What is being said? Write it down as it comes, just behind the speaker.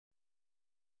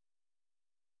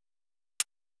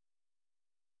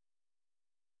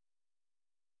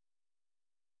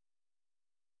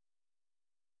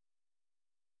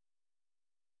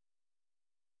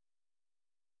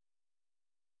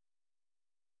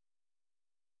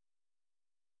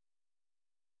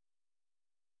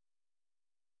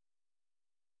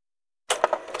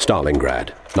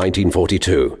Stalingrad,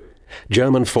 1942.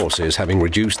 German forces, having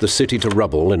reduced the city to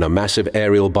rubble in a massive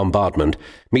aerial bombardment,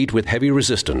 meet with heavy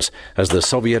resistance as the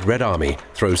Soviet Red Army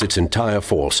throws its entire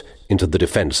force into the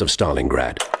defense of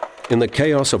Stalingrad. In the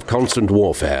chaos of constant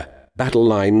warfare, battle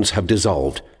lines have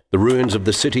dissolved. The ruins of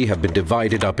the city have been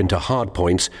divided up into hard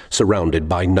points surrounded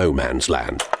by no man's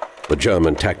land. The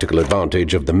German tactical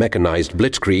advantage of the mechanized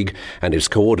blitzkrieg and its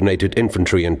coordinated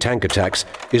infantry and tank attacks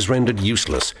is rendered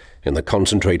useless in the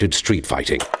concentrated street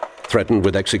fighting. Threatened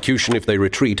with execution if they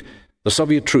retreat, the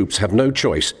Soviet troops have no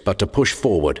choice but to push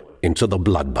forward into the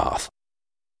bloodbath.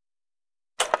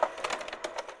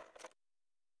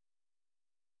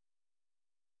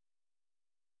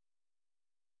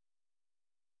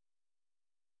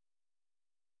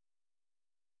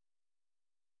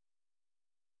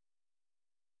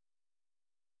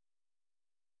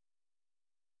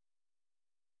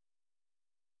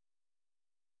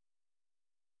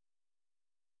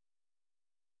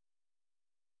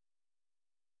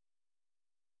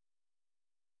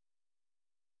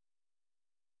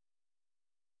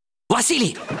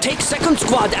 Vasili, take second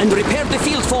squad and repair the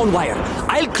field phone wire.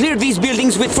 I'll clear these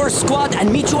buildings with first squad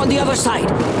and meet you on the other side.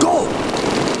 Go!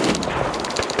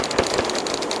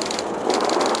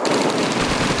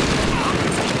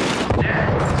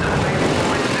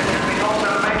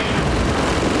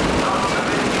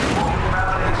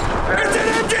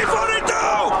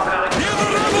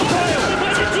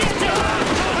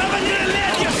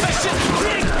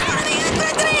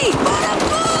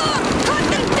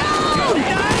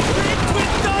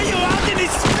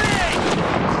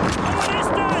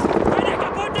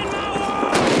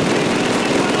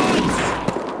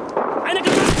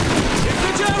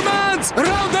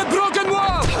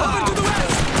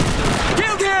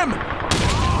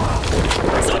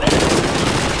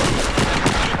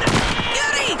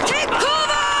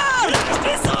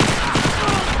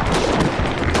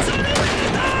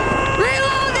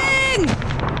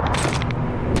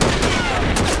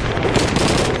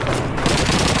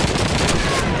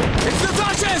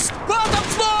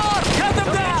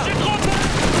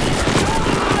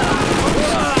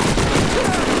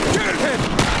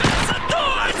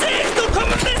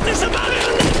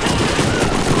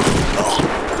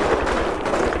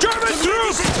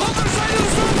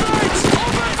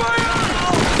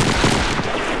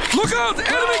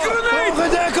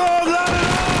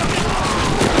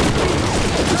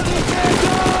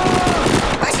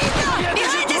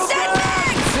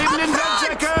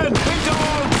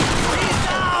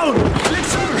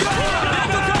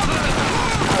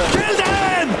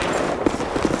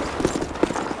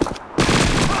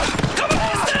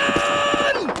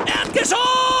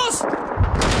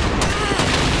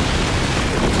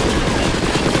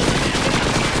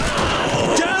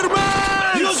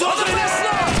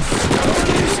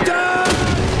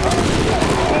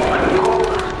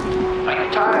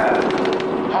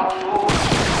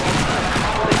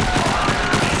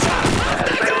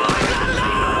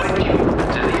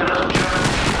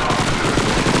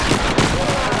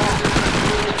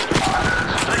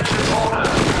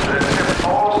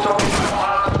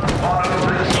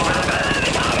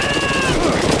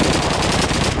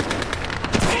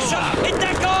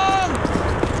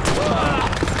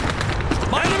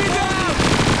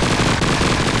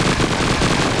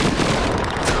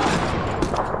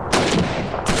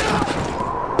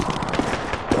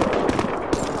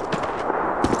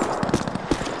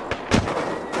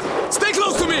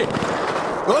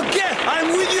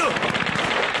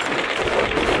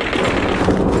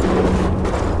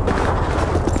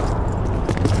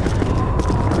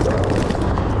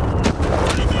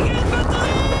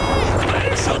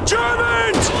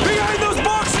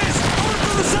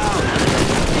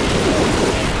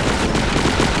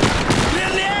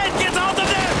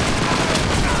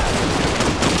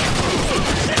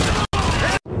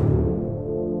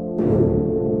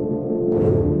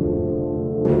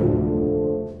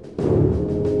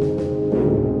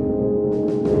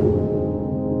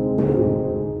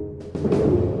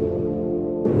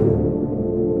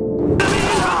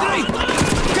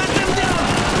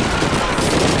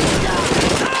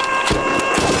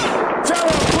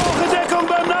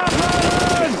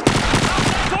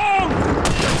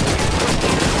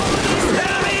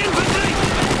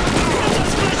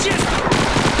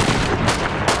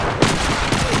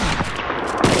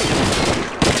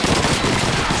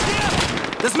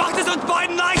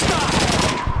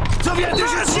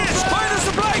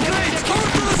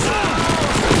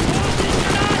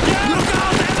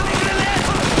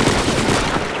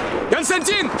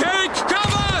 Constantine, take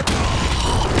cover!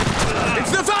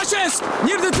 It's the fascists!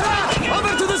 Near the track!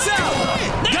 Over to the south!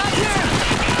 Got him!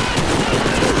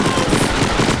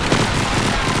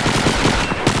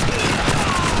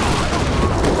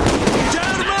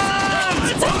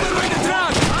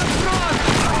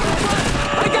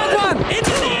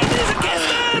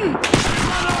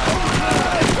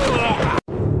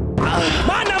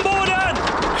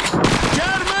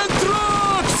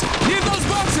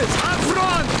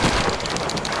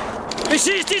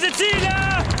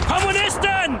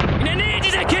 Kommunisten! In der Nähe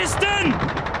dieser Kisten!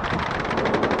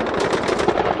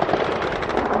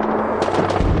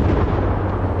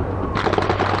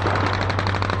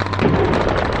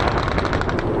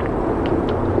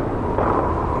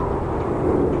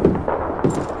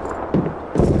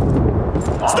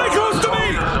 Stay close to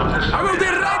me! I will be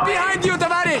right behind you,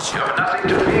 Tavarish! You have nothing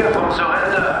to fear from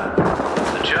surrender.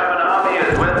 The German army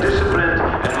is well disciplined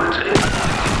and will take...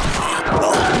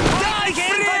 Die,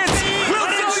 Fritz! We'll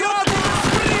show you how to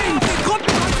spring!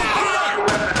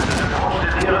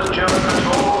 The nearest German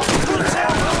patrol.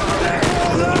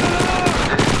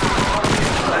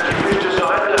 That you wish to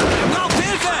surrender. Braucht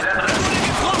Hilfe!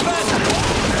 Ich wurde getroffen!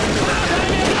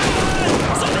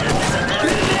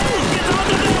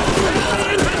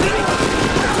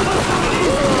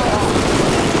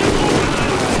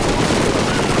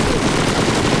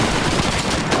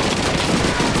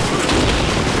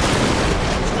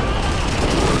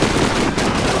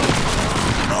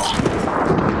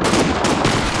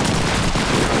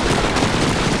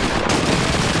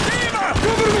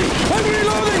 Cover me! I'm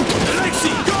reloading!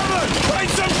 Alexei, cover! Find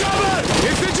some cover!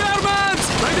 It's the Germans!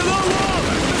 By the low wall!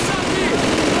 The southeast!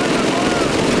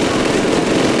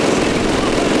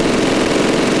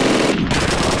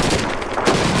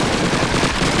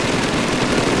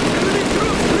 Enemy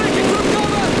troops breaking from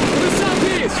cover! To the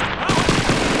southeast!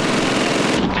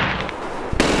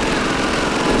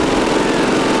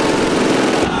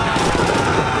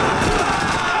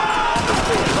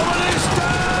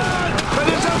 Kommunisten!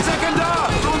 Penetranzdecken da!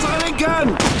 Zu unserer Linken!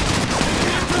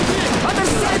 Other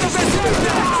side of the city!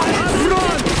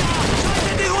 Run!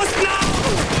 Die Russen auf!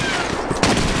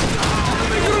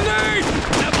 Grenade!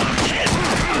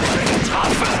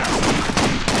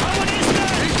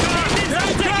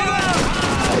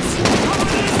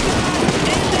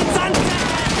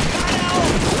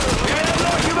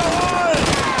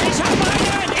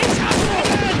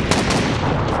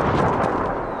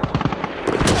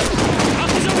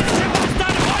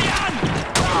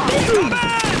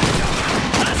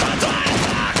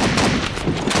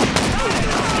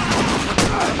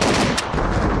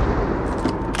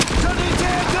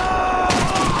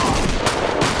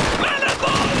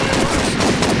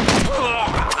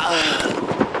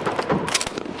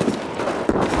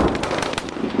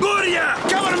 Guria!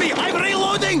 Cover me! I'm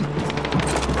reloading!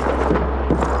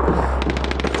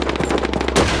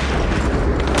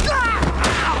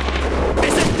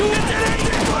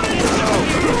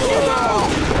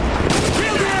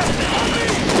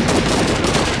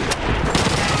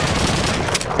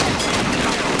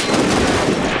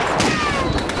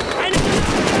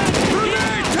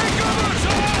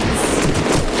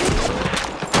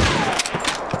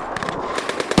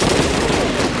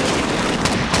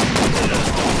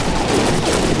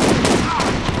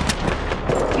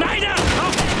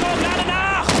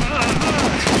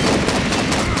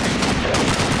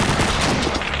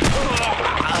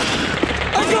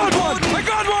 I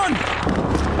got one!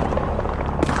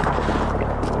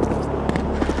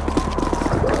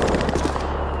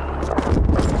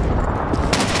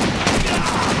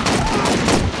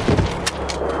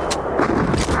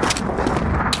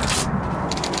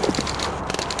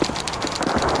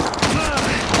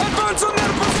 Advance on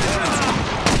their positions!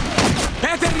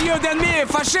 Better you than me,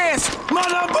 fascist!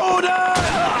 Malabude!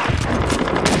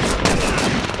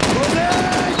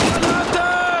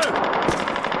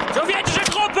 Sowjetische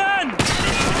Truppen!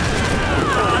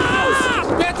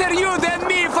 Better you than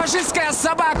me, faschistskaya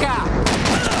собака!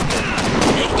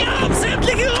 Ich glaub,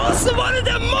 sämtliche Russen wollen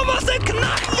der Mumm aus den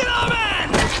Knochen genommen!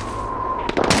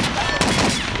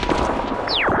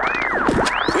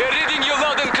 We're reading you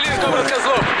loud and clear, Comrade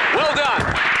Koslov. Well done.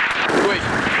 Wait.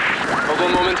 Hold on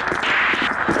a moment.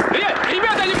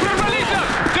 Ребята, они прорвались там!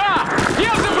 Да!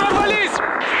 Немцы прорвались!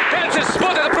 Panzers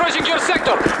spotted approaching your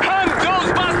sector! Hunt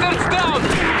those bastards down!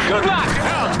 Good luck!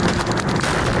 Help!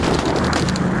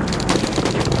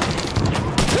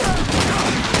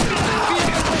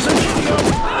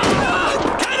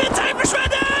 Keine Zeit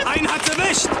verschwendet! Einen hat's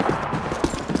erwischt!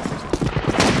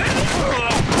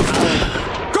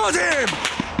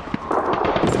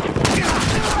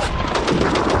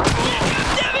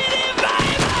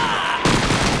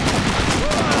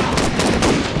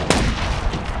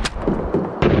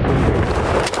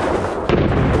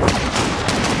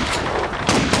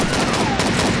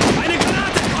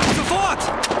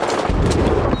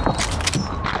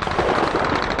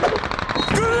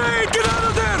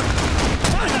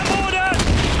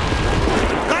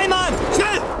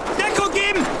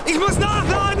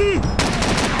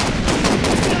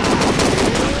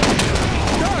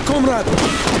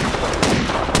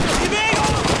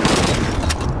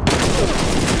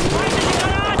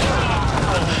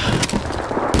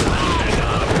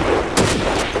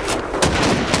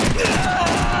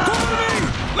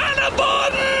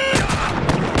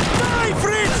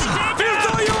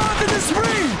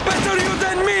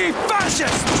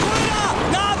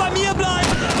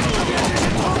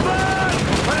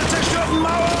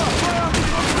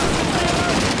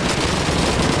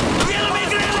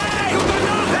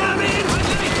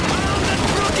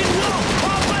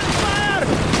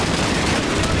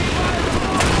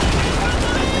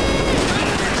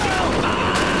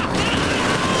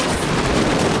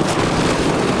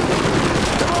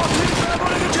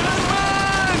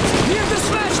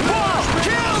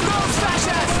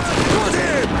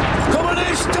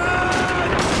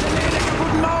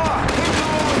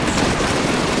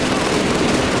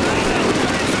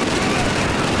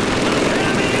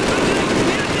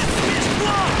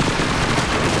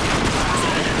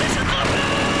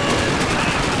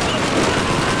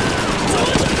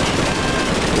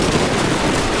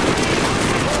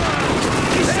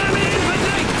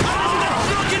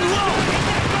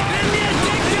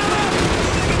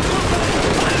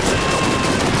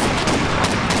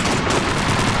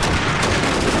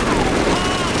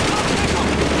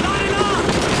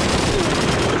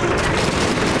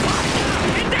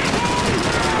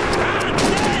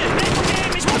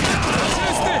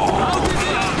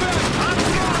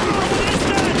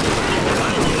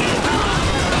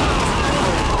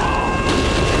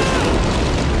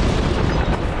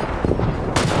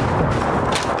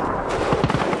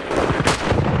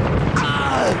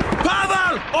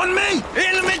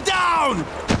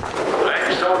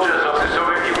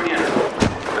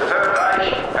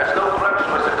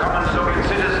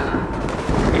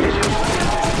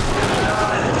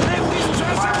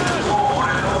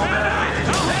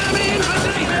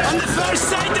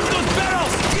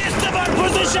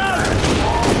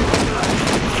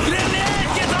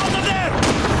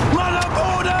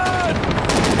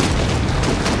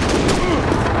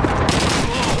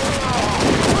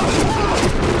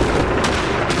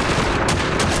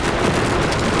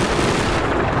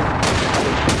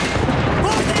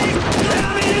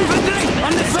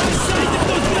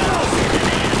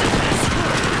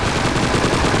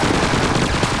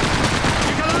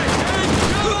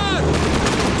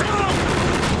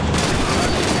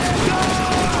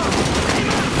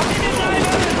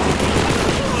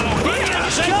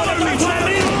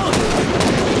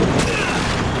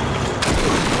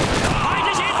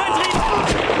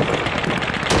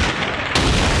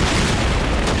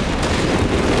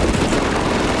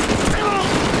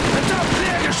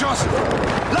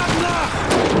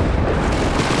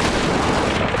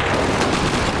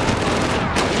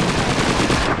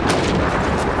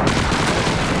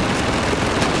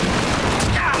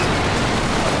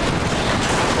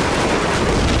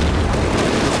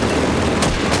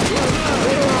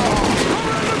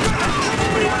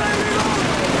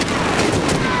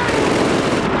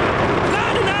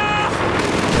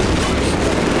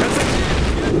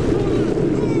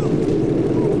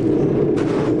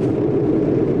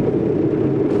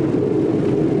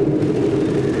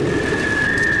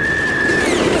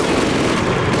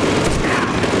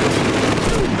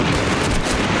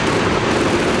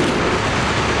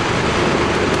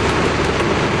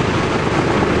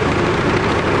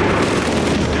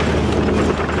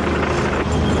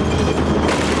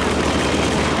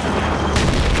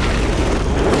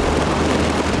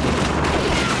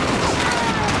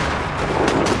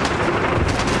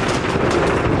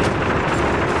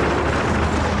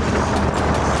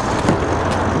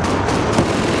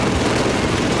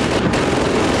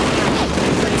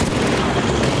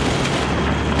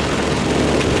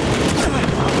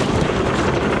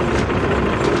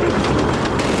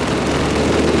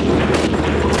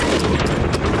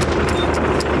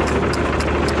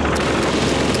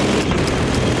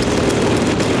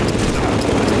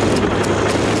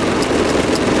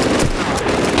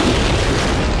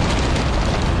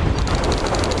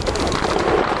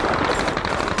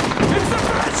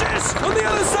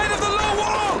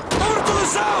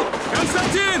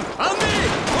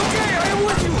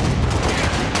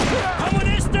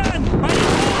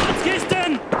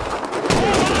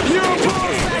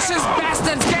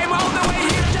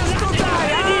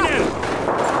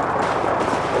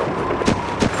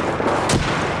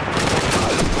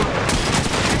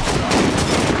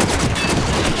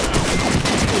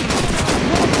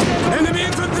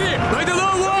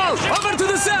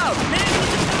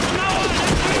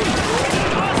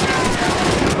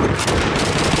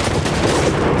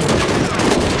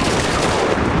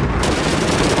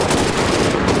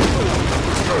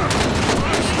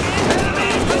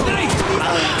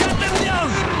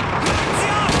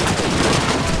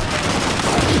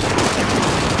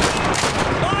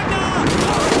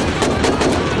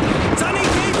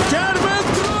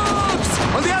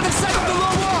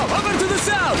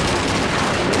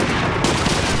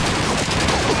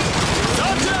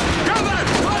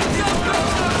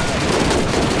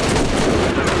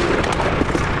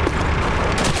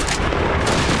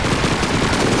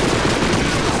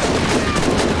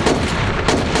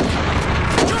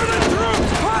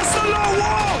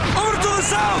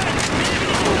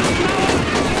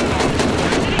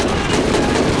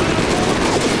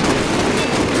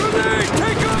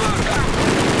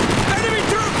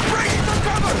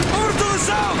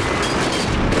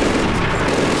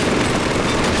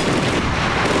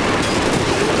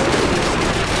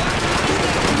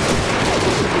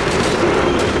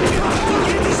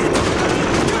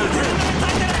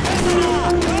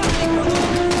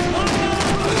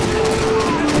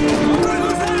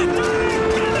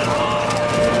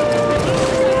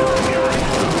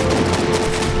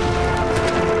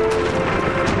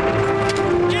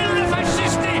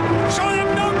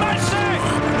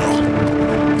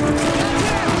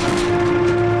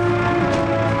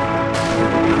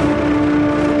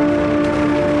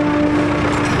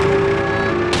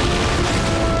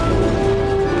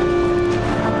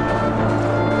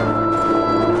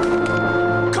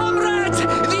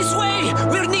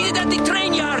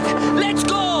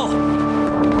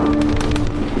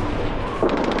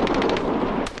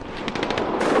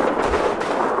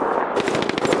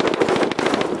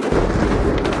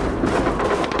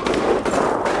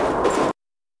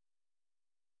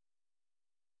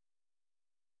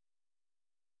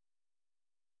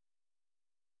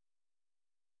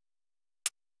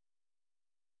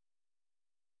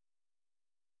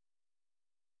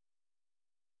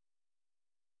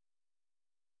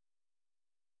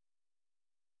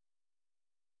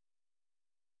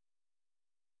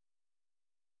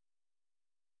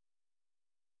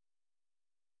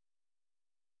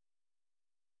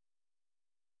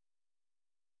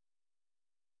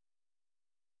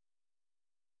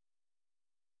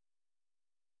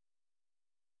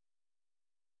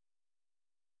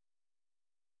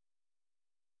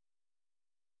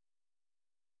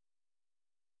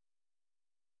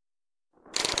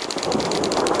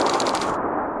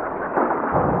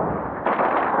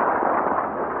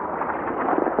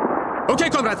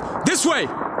 This way!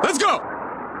 Let's go!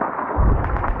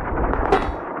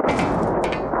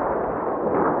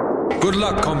 Good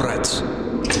luck, comrades.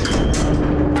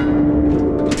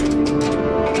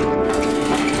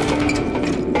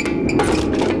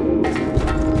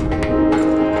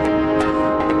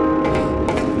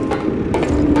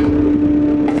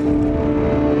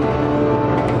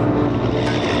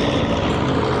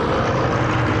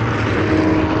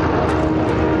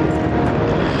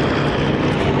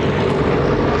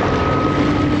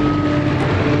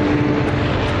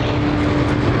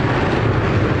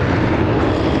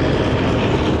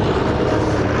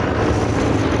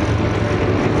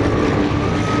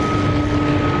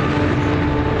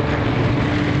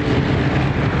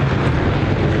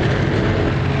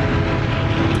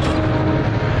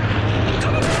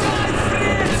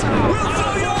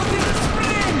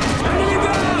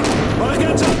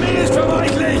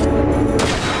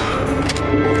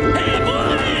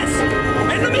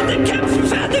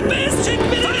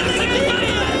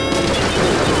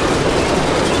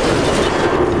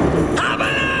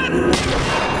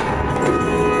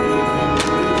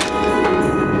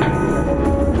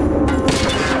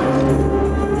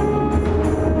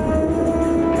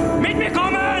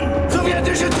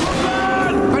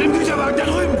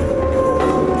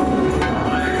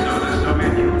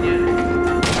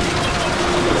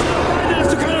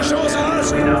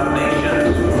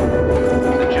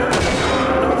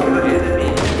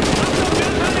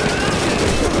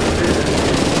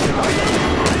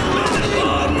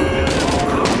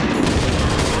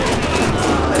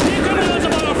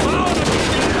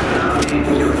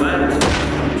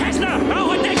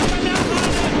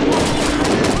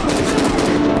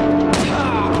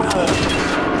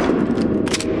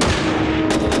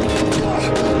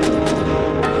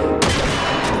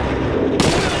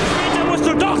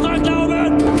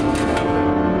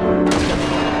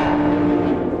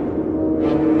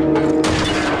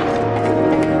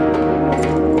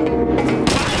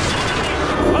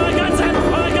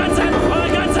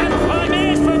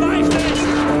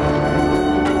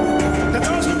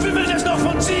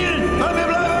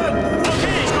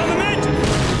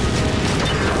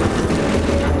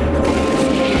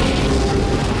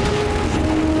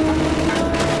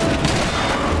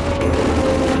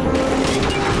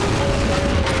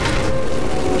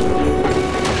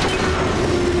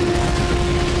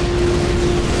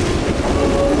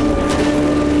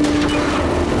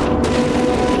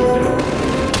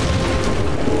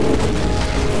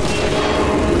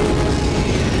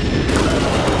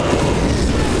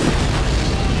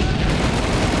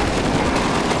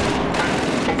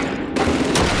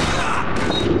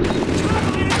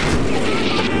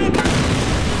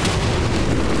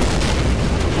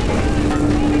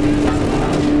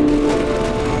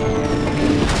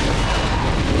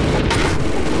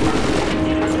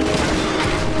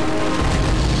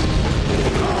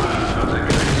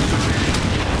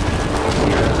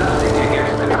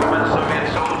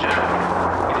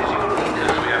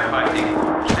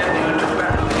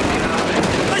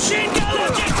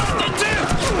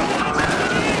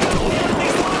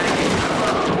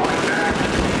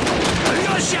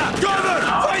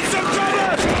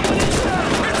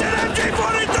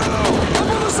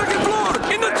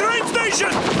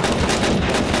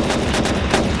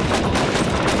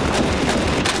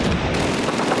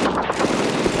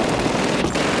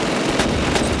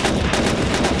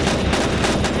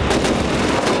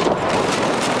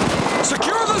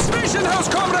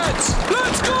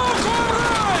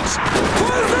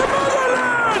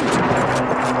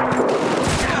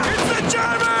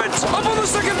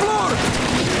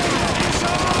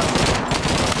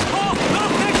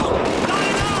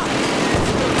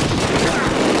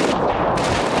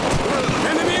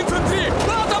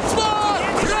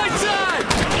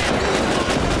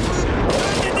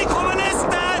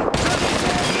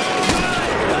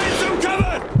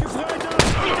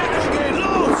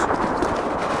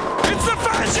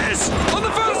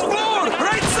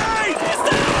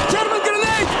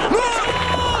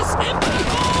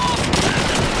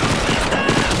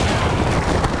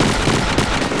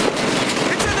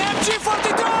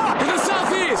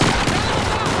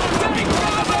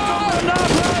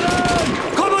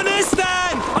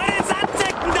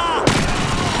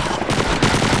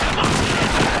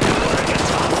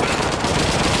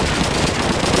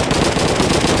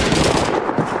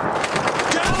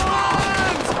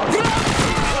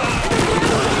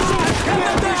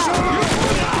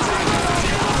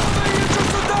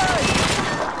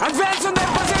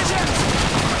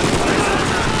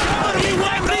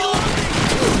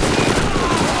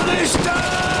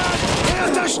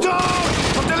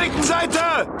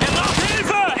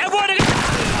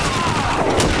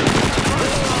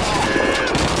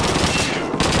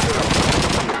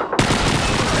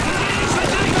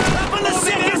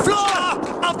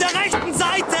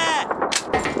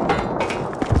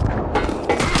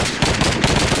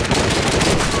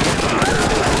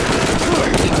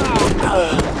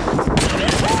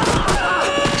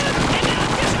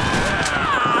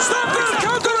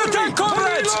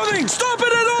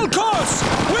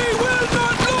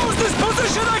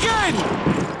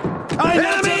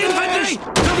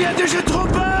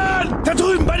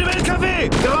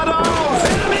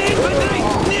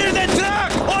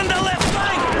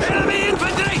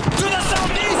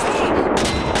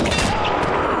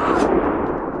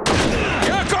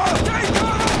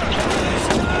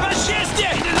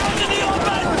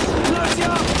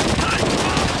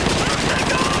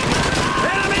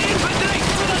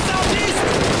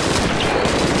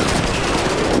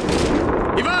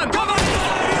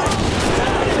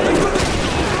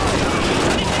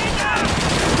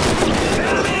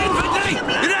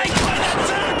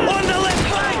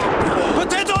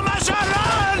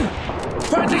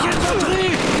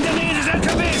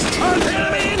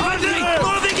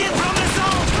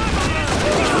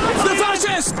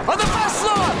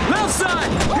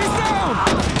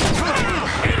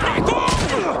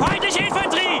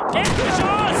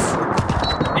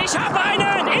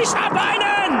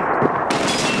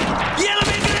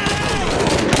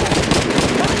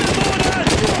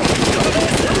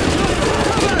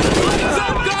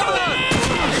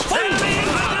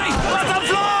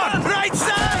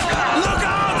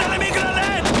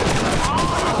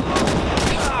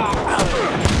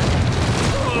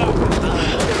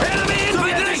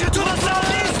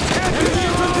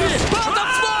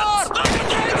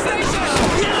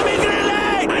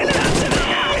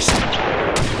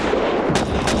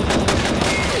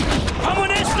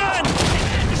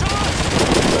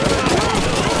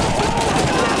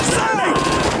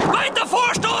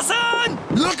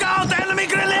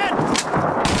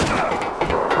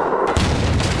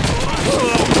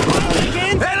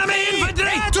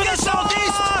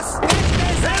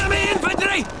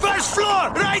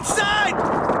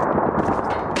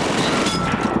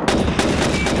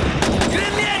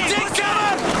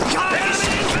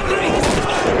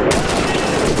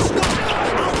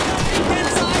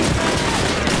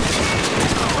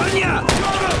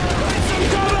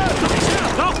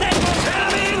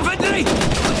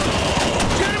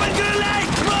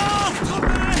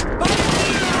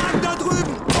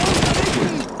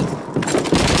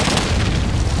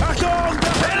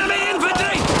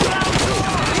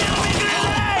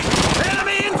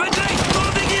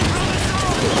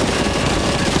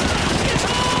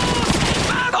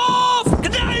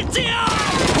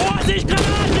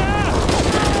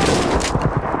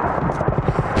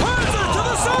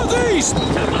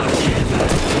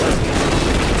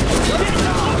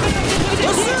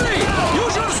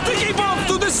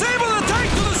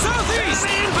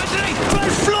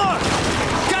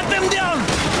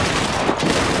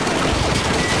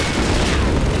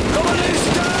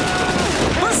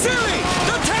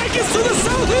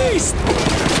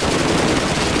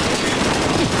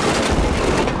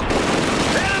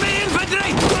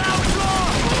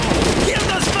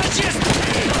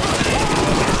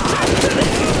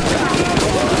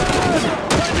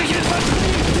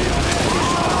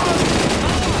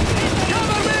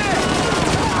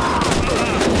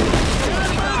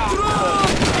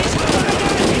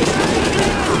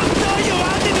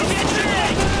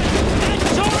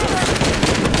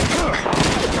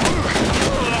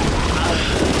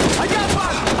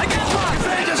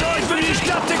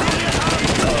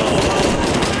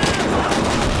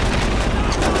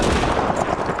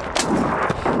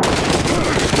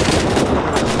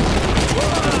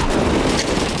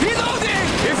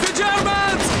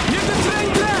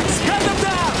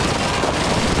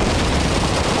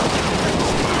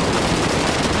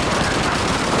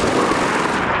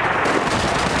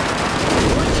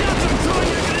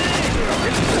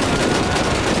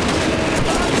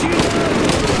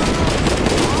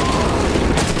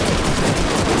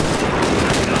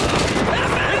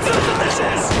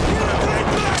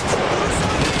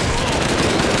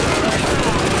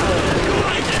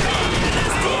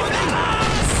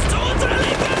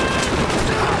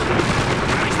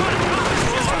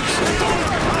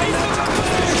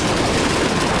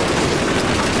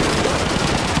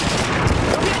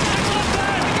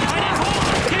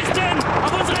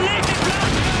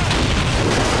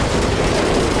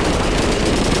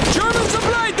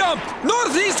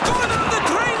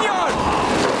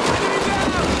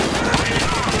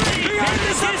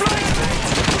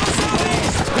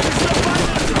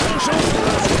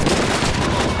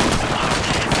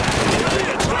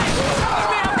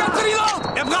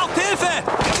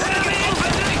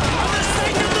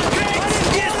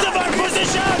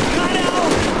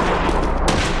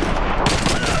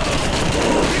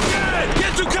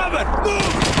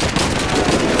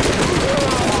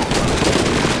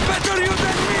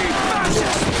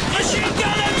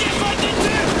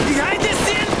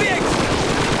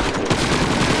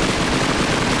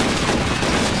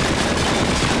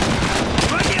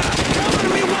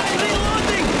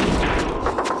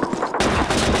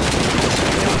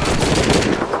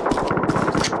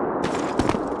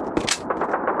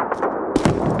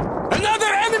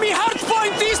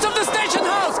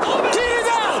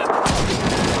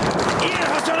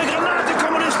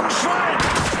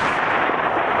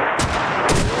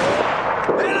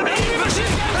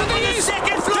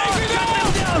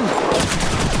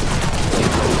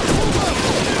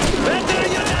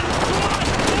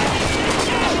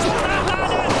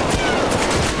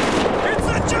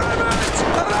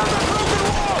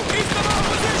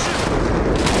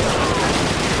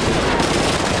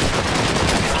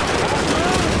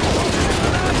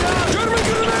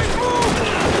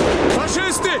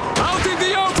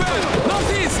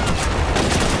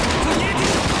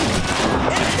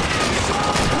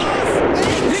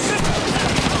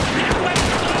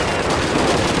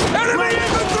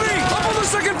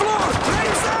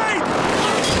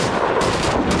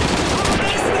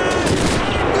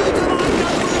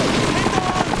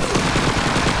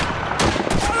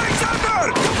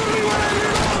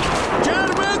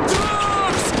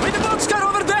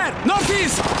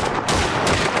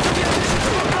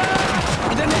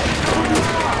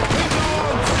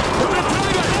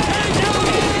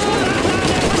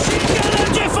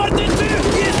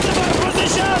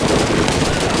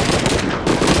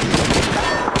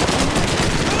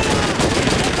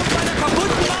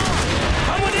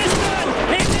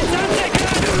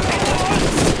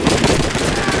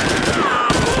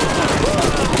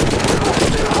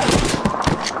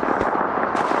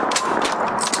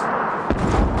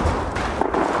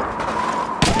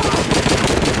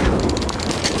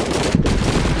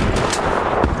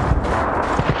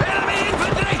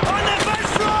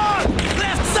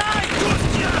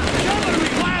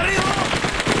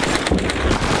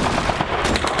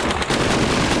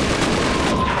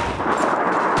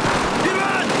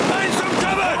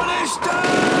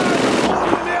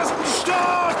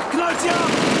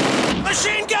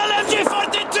 Machine gun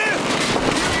MG42!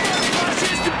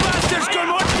 Fascist bastards come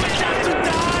on with us to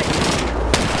die!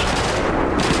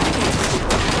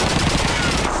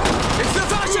 It's the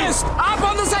fascists! Up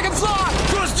on the second floor!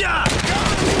 Kostya!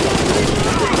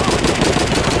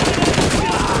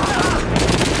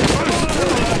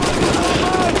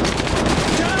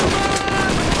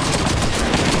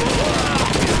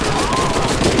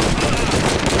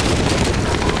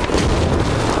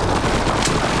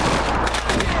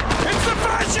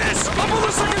 Up on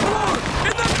the second floor!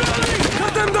 In that building!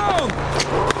 Cut them down!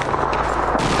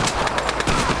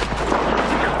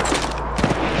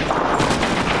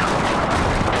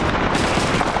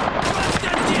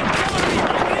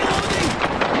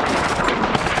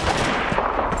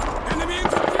 Enemy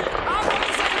infantry! Up on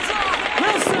the second floor!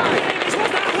 Left side! Ich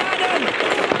muss nachladen!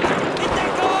 In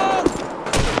Deckung!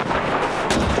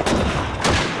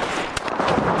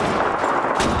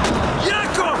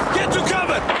 Jakob! Get to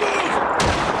cover! Move!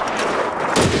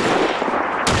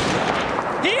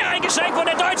 Hier eingeschränkt von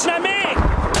der deutschen Armee!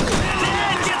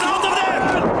 Get out of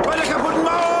there! Bei der kaputten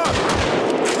Mauer!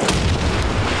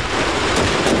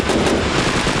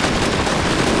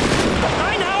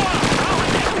 Reinhauer! Brauchen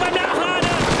Deckung beim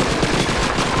Nachladen!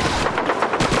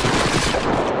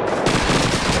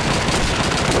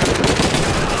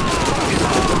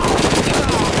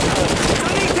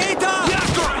 Sanitäter!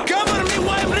 Jakob! Cover me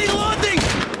while I'm reloading!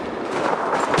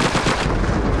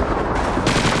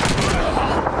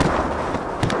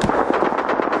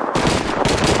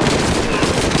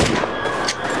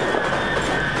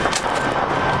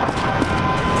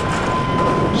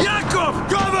 Jakob!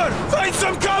 Cover! Find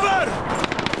some cover!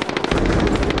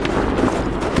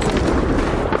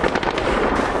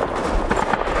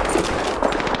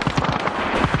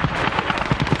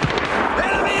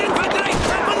 Enemy infantry!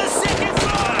 Up on the second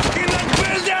floor! In that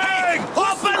building!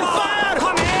 Open fire!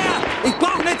 Komm her! Ich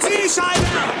brauch eine Zielscheibe!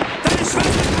 Deine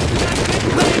Schwester kann gleich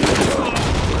mitbringen!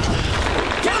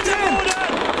 Get in!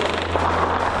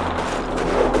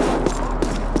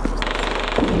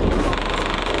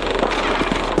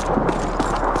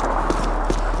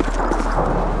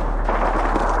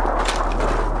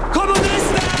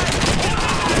 Kommunisten!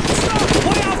 Stopp!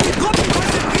 Feuer auf die Truppen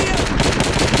konzentrieren!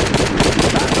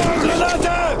 Achtung,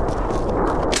 Granate!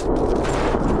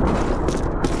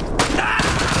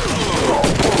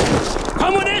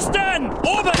 Kommunisten!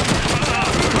 Oben!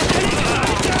 Auf der linken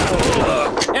Seite!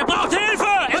 Er braucht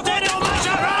Hilfe! Er wurde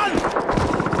Ran!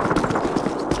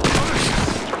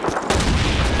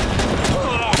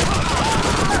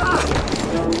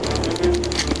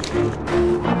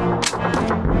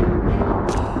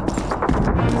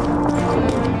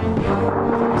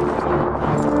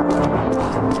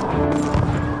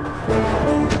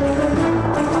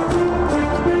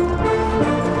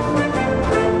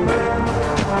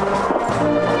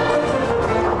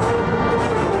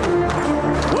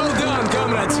 Well done,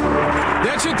 comrades!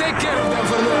 That should take care of them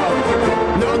for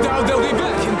now. No doubt they'll be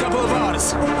back in a couple of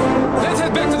hours. Let's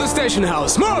head back to the station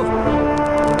house. Move!